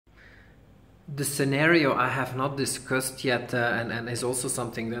The scenario I have not discussed yet, and is also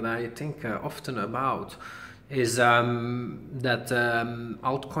something that I think often about, is that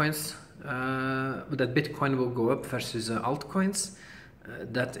altcoins, that Bitcoin will go up versus altcoins.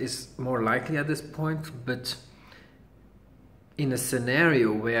 That is more likely at this point, but in a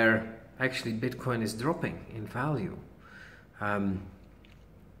scenario where actually Bitcoin is dropping in value, in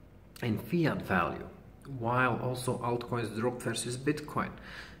fiat value, while also altcoins drop versus Bitcoin,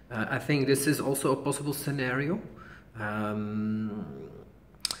 I think this is also a possible scenario, and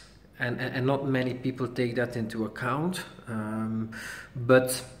not many people take that into account,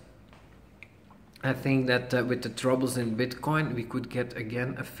 but I think that with the troubles in Bitcoin, we could get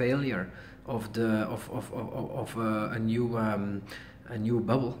again a failure of a new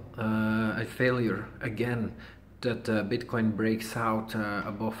bubble, a failure again, that Bitcoin breaks out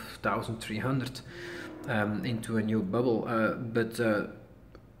above 1,300 into a new bubble, but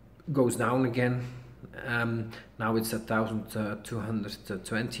goes down again. Now it's at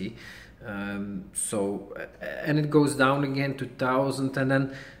 1,220. So, and it goes down again to 1,000, and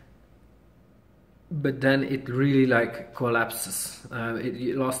then, but then it really like collapses.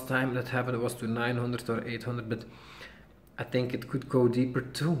 Last time that happened it was to 900 or 800, but I think it could go deeper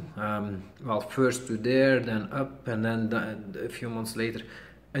too. Well, first to there, then up, and then a few months later,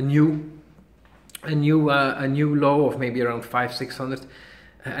 a new low of maybe around 500-600.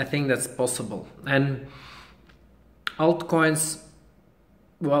 I think that's possible. And altcoins,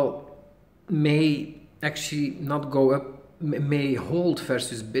 well, may actually not go up, may hold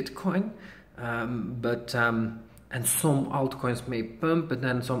versus Bitcoin, but and some altcoins may pump, but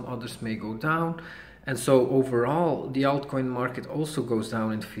then some others may go down. And so overall, the altcoin market also goes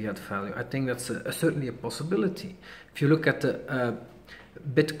down in fiat value. I think that's certainly a possibility. If you look at the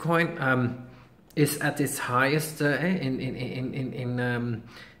Bitcoin, is at its highest in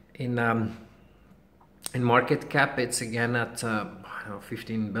market cap. It's again at I don't know,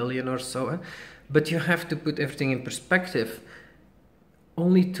 15 billion or so. But you have to put everything in perspective.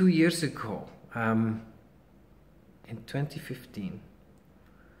 Only 2 years ago, in 2015.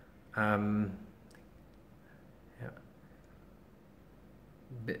 In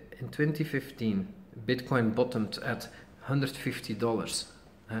 2015, Bitcoin bottomed at $150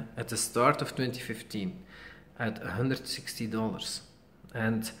 at the start of 2015, at $160,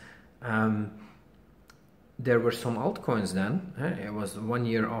 and there were some altcoins then. It was 1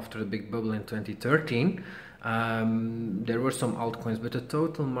 year after the big bubble in 2013. There were some altcoins, but the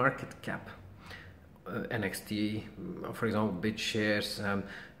total market cap, NXT, for example, BitShares,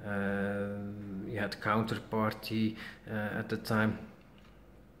 you had Counterparty at the time.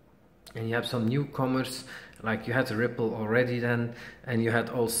 And you have some newcomers, like you had Ripple already then, and you had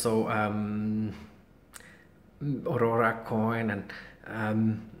also Aurora Coin, and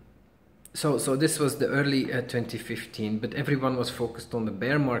so this was the early 2015. But everyone was focused on the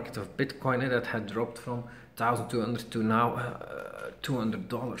bear market of Bitcoin, that had dropped from 1,200 to now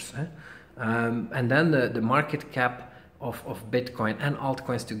 $200. And then the market cap of Bitcoin and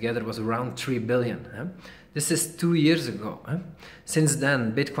altcoins together was around 3 billion. This is 2 years ago. Since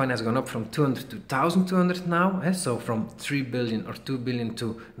then, Bitcoin has gone up from 200 to 1,200 now. So from 3 billion or 2 billion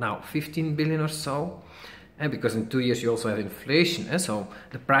to now 15 billion or so. Because in 2 years you also have inflation. So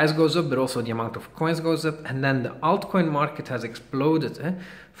the price goes up, but also the amount of coins goes up. And then the altcoin market has exploded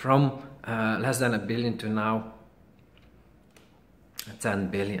from less than a billion to now 10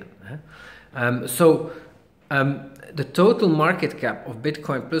 billion. The total market cap of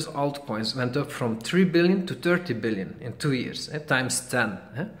Bitcoin plus altcoins went up from 3 billion to 30 billion in 2 years, times 10.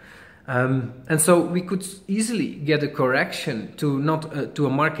 And so we could easily get a correction to not to a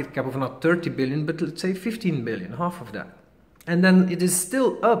market cap of not 30 billion, but let's say 15 billion, half of that. And then it is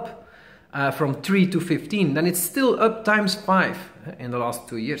still up from 3 to 15. Then it's still up times 5 in the last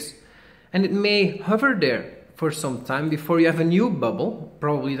 2 years. And it may hover there for some time before you have a new bubble,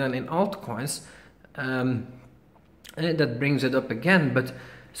 probably then in altcoins. That brings it up again. But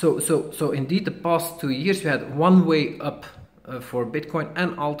so indeed, the past 2 years you had one way up for Bitcoin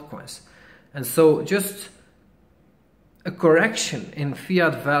and altcoins, and so just a correction in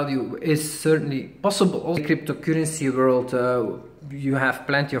fiat value is certainly possible. Also, in the cryptocurrency world, you have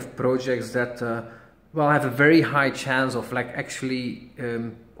plenty of projects that well have a very high chance of like actually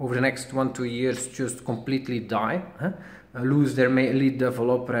over the next 1-2 years just completely die, lose their lead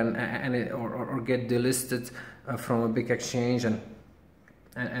developer or get delisted from a big exchange, and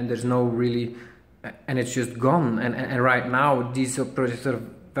there's no really, and it's just gone. And right now these projects are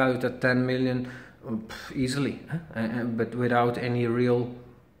valued at 10 million easily, but without any real,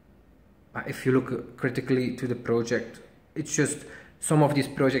 if you look critically to the project, it's just some of these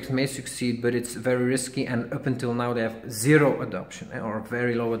projects may succeed, but it's very risky, and up until now they have zero adoption or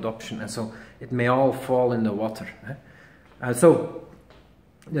very low adoption, and so it may all fall in the water. So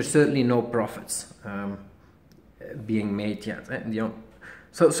there's certainly no profits being made yet.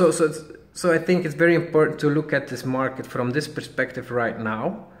 So I think it's very important to look at this market from this perspective right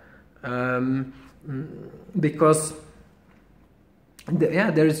now, because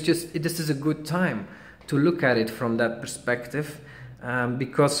this is a good time to look at it from that perspective,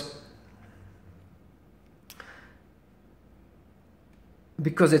 because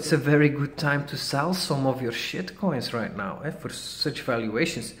it's a very good time to sell some of your shit coins right now for such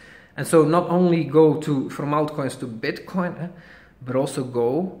valuations. And so not only go from altcoins to Bitcoin, but also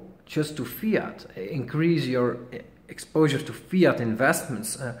go just to fiat, increase your exposure to fiat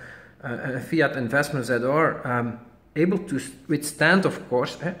investments that are able to withstand, of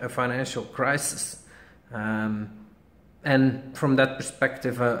course, a financial crisis. And from that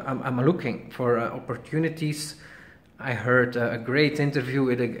perspective, I'm looking for opportunities. I heard a great interview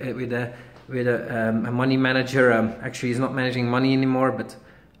with a money manager. Actually, he's not managing money anymore, but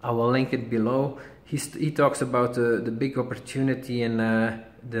I will link it below. He talks about the big opportunity in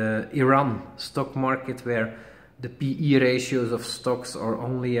the Iran stock market, where the PE ratios of stocks are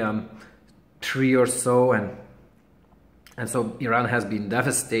only 3 or so, and so Iran has been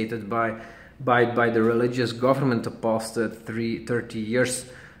devastated by the religious government the past 30 years,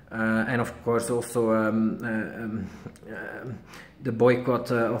 and of course also the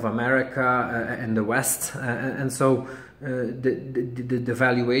boycott of America and the West, and so the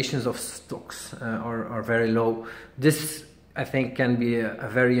valuations of stocks are very low. This, I think, can be a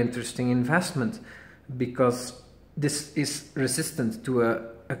very interesting investment, because this is resistant to a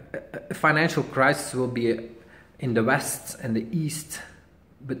financial crisis. Will be in the West and the East,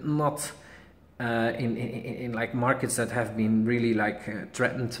 but not in like markets that have been really like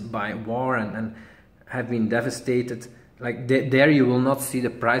threatened by war and have been devastated. Like there you will not see the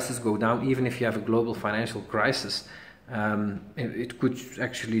prices go down, even if you have a global financial crisis. It could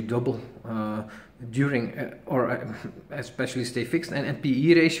actually double during or especially stay fixed. And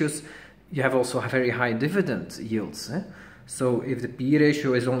PE ratios, you have also very high dividend yields. So if the PE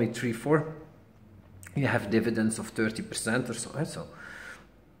ratio is only 3-4, you have dividends of 30% or so.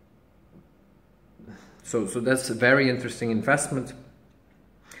 So that's a very interesting investment.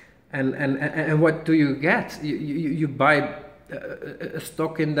 And what do you get? You buy a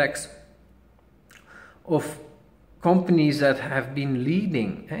stock index of companies that have been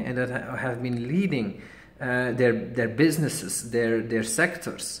leading and that have been leading their businesses, their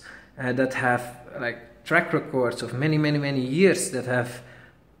sectors, that have like track records of many years, that have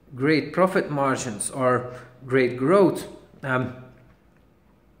great profit margins or great growth.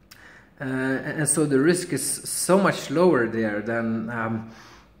 And so the risk is so much lower there than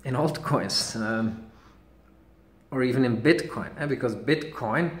in altcoins or even in Bitcoin, because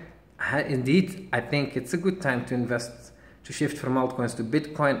Bitcoin, indeed, I think it's a good time to invest, to shift from altcoins to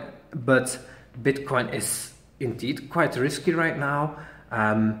Bitcoin, but Bitcoin is indeed quite risky right now.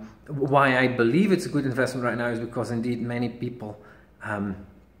 Why I believe it's a good investment right now is because indeed many people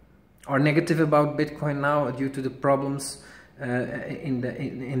are negative about Bitcoin now due to the problems in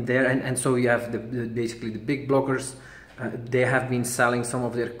there, and so you have basically the big bloggers. They have been selling some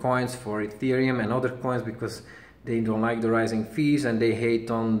of their coins for Ethereum and other coins because they don't like the rising fees, and they hate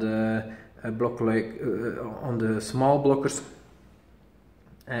on the on the small blockers,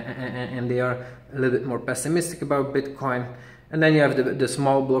 and they are a little bit more pessimistic about Bitcoin. And then you have the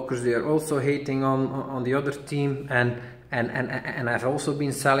small blockers. They are also hating on the other team, and have also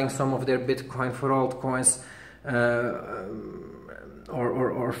been selling some of their Bitcoin for altcoins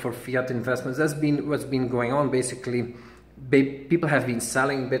or for fiat investments. That's been what's been going on. Basically, people have been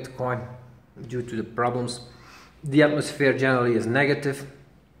selling Bitcoin due to the problems. The atmosphere generally is negative,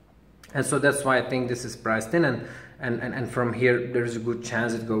 and so that's why I think this is priced in, and from here there's a good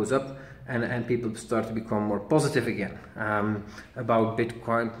chance it goes up, and people start to become more positive again about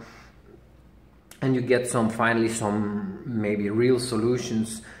Bitcoin, and you get finally some maybe real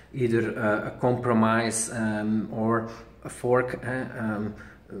solutions, either a compromise or a fork.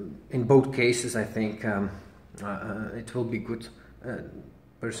 In both cases, I think it will be good.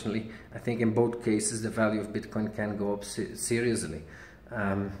 Personally, I think in both cases the value of Bitcoin can go up seriously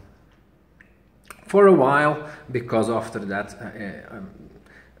for a while, because after that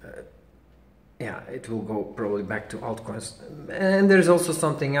yeah, it will go probably back to altcoins. And there's also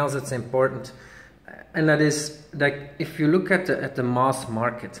something else that's important, and that is like if you look at the mass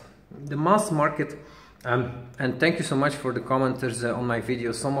market, and thank you so much for the commenters on my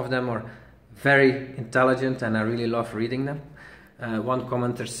videos. Some of them are very intelligent and I really love reading them. one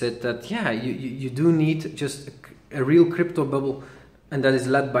commenter said that, yeah, you do need just a real crypto bubble, and that is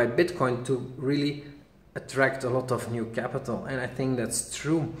led by Bitcoin, to really attract a lot of new capital. And I think that's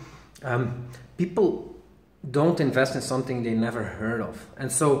true. People don't invest in something they never heard of.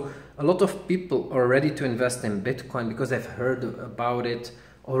 And so a lot of people are ready to invest in Bitcoin because they've heard about it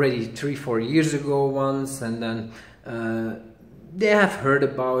already 3-4 years ago once, and then they have heard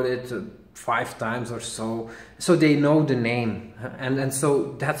about it 5 times or so, so they know the name. And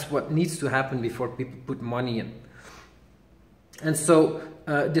so that's what needs to happen before people put money in. And so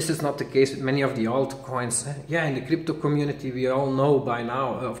this is not the case with many of the altcoins. Yeah, in the crypto community we all know by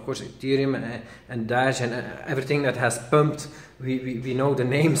now, of course, Ethereum and Dash and everything that has pumped, we know the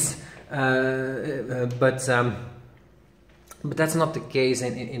names, but that's not the case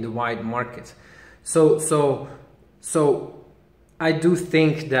in the wide market. So I do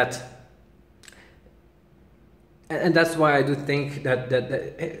think that, and that's why I do think that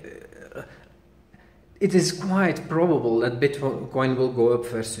it is quite probable that Bitcoin will go up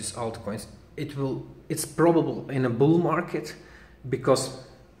versus altcoins. It's probable in a bull market, because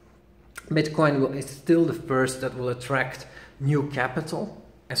Bitcoin is still the first that will attract new capital.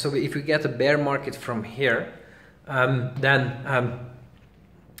 And so if we get a bear market from here, then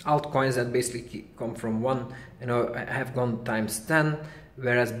altcoins that basically come from 1, have gone times 10,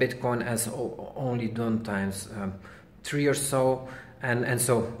 whereas Bitcoin has only done times 3 or so, and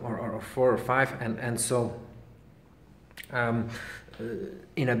so, or 4 or 5, and so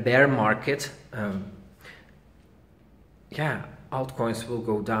in a bear market, yeah, altcoins will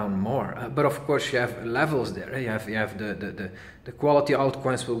go down more. But of course you have levels there. You have the quality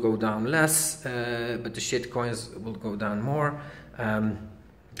altcoins will go down less, but the shit coins will go down more.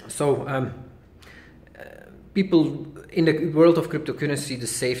 People in the world of cryptocurrency, the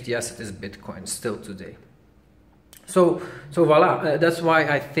safety asset is Bitcoin still today. So voila. That's why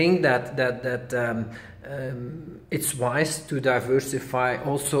I think that it's wise to diversify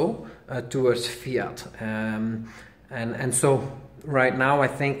also towards fiat. And so right now I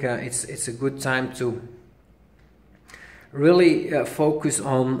think it's a good time to really focus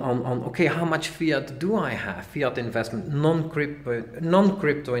on okay, how much fiat do I have, fiat investment,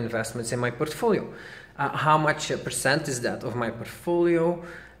 non-crypto investments in my portfolio? How much percent is that of my portfolio,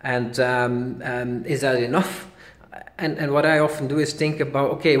 and is that enough? And what I often do is think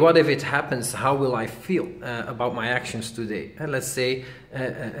about, okay, what if it happens? How will I feel about my actions today? And let's say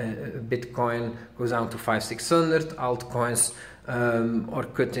Bitcoin goes down to 500-600, altcoins are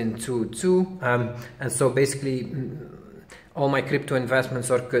cut into 2, and so basically all my crypto investments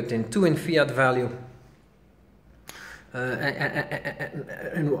are cut in 2 in fiat value.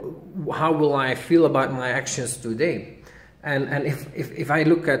 And how will I feel about my actions today? And if I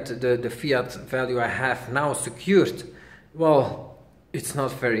look at the fiat value I have now secured, well, it's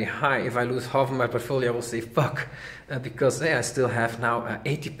not very high. If I lose half of my portfolio, I will say fuck, because I still have now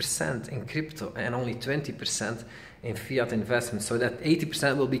 80% in crypto and only 20% in fiat investments. So that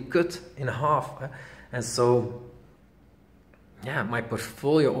 80% will be cut in half, and so yeah, my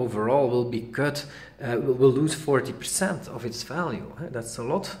portfolio overall will be cut, will lose 40% of its value. That's a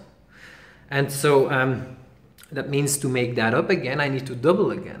lot. And so that means to make that up again, I need to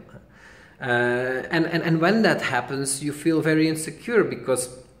double again. And when that happens, you feel very insecure, because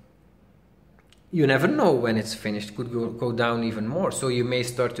you never know when it's finished. It could go down even more. So you may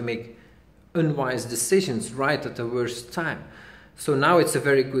start to make unwise decisions right at the worst time. So now it's a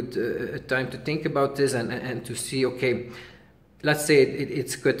very good time to think about this and to see, okay, let's say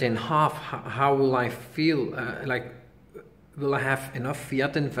it's cut in half. How will I feel? Will I have enough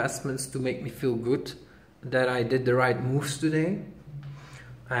fiat investments to make me feel good that I did the right moves today?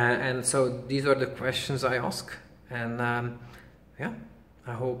 And so these are the questions I ask, and yeah,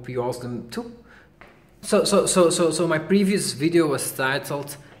 I hope you ask them too. So my previous video was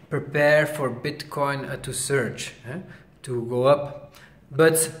titled "Prepare for Bitcoin to surge, to go up,"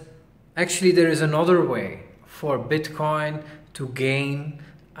 but actually there is another way for Bitcoin to gain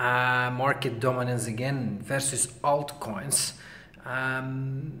market dominance again versus altcoins,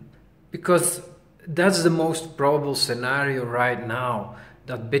 because that's the most probable scenario right now,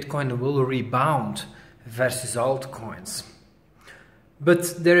 that Bitcoin will rebound versus altcoins.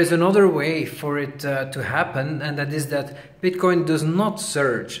 But there is another way for it to happen, and that is that Bitcoin does not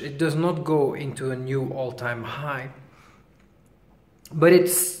surge. It does not go into a new all-time high, but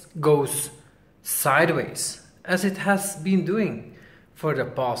it goes sideways, as it has been doing for the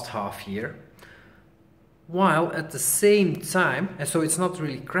past half year, while at the same time, and so it's not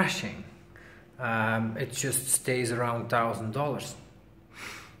really crashing, it just stays around $1,000.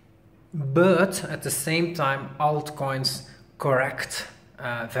 But at the same time, altcoins correct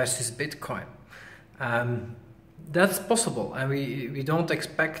versus Bitcoin. That's possible, and we don't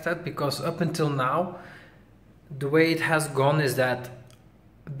expect that, because up until now the way it has gone is that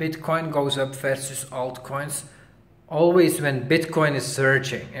Bitcoin goes up versus altcoins always when Bitcoin is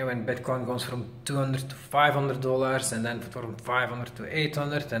surging, and when Bitcoin goes from $200 to $500, and then from 500 to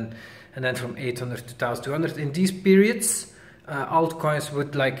 800, and then from 800 to 1200. In these periods, altcoins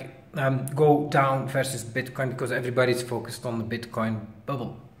would go down versus Bitcoin, because everybody's focused on the Bitcoin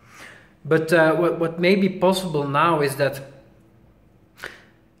bubble. But what may be possible now is that,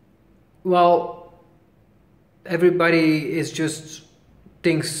 well, everybody is just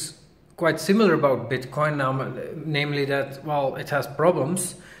thinks quite similar about Bitcoin now, namely that, well, it has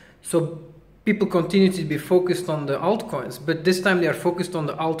problems. So people continue to be focused on the altcoins, but this time they are focused on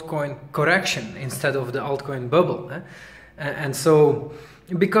the altcoin correction instead of the altcoin bubble. And so,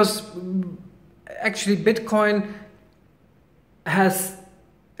 because actually Bitcoin has,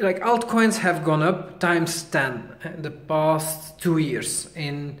 altcoins have gone up times 10 in the past 2 years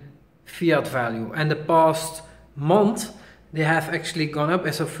in fiat value, and the past month they have actually gone up.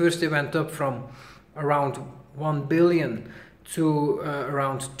 So first they went up from around 1 billion to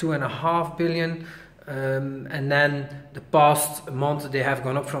around 2.5 billion, and then the past month they have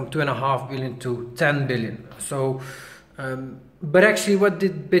gone up from 2.5 billion to 10 billion. So but actually, what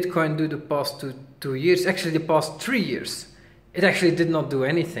did Bitcoin do the past two years? Actually, the past 3 years, it actually did not do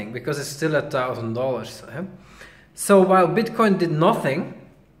anything, because it's still at $1,000. So while Bitcoin did nothing,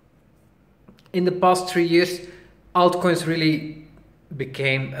 in the past 3 years, altcoins really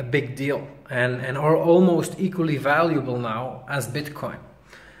became a big deal and are almost equally valuable now as Bitcoin.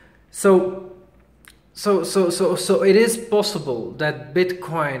 So it is possible that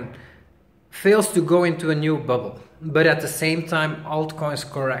Bitcoin fails to go into a new bubble, but at the same time altcoins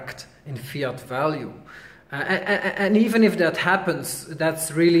correct in fiat value. And even if that happens,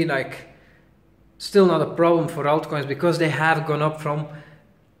 that's really still not a problem for altcoins, because they have gone up from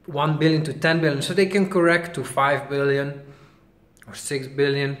 1 billion to 10 billion, so they can correct to 5 billion or 6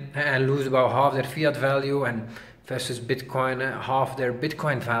 billion and lose about half their fiat value, and versus Bitcoin half their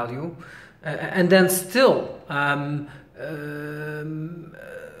Bitcoin value, and then still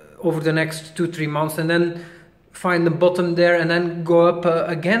over the next 2-3 months, and then find the bottom there and then go up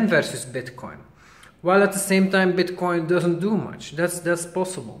again versus Bitcoin, while at the same time Bitcoin doesn't do much. That's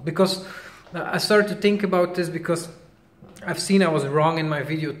possible, because I started to think about this, because I've seen I was wrong in my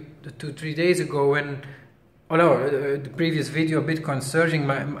video 2-3 days ago when, the previous video, Bitcoin surging,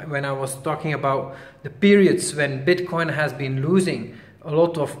 when I was talking about the periods when Bitcoin has been losing a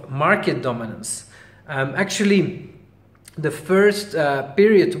lot of market dominance. Actually, the first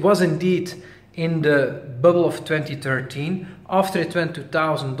period was indeed in the bubble of 2013. After it went to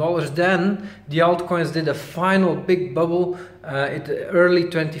 $1,000, then the altcoins did a final big bubble early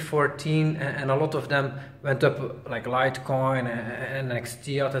 2014, and a lot of them went up, like Litecoin and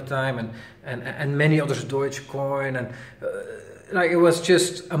XT at the time, and many others, Dogecoin, and it was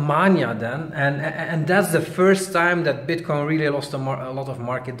just a mania then, and that's the first time that Bitcoin really lost a lot of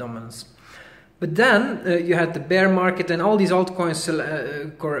market dominance. But then you had the bear market, and all these altcoins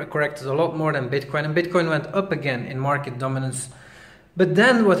corrected a lot more than Bitcoin, and Bitcoin went up again in market dominance. But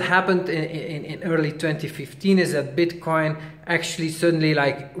then what happened in early 2015 is that Bitcoin actually suddenly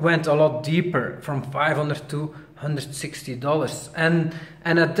went a lot deeper, from $500 to $160. And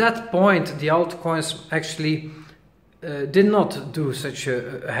at that point the altcoins actually did not do such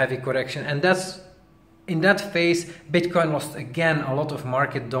a heavy correction, and in that phase Bitcoin lost again a lot of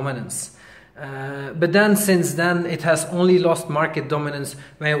market dominance. But then since then it has only lost market dominance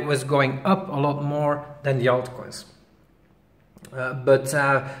when it was going up a lot more than the altcoins.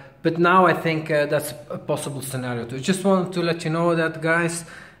 But now I think that's a possible scenario too. Just wanted to let you know that, guys,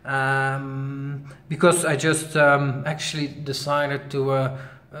 because I just actually decided to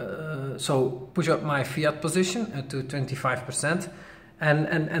so push up my fiat position to 25%,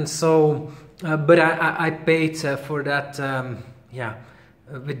 and so but I paid for that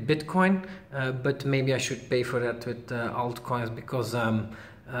with Bitcoin, but maybe I should pay for that with altcoins, because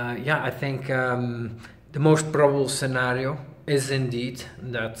I think the most probable scenario is indeed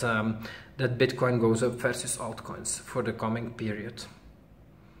that that Bitcoin goes up versus altcoins for the coming period.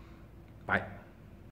 Bye.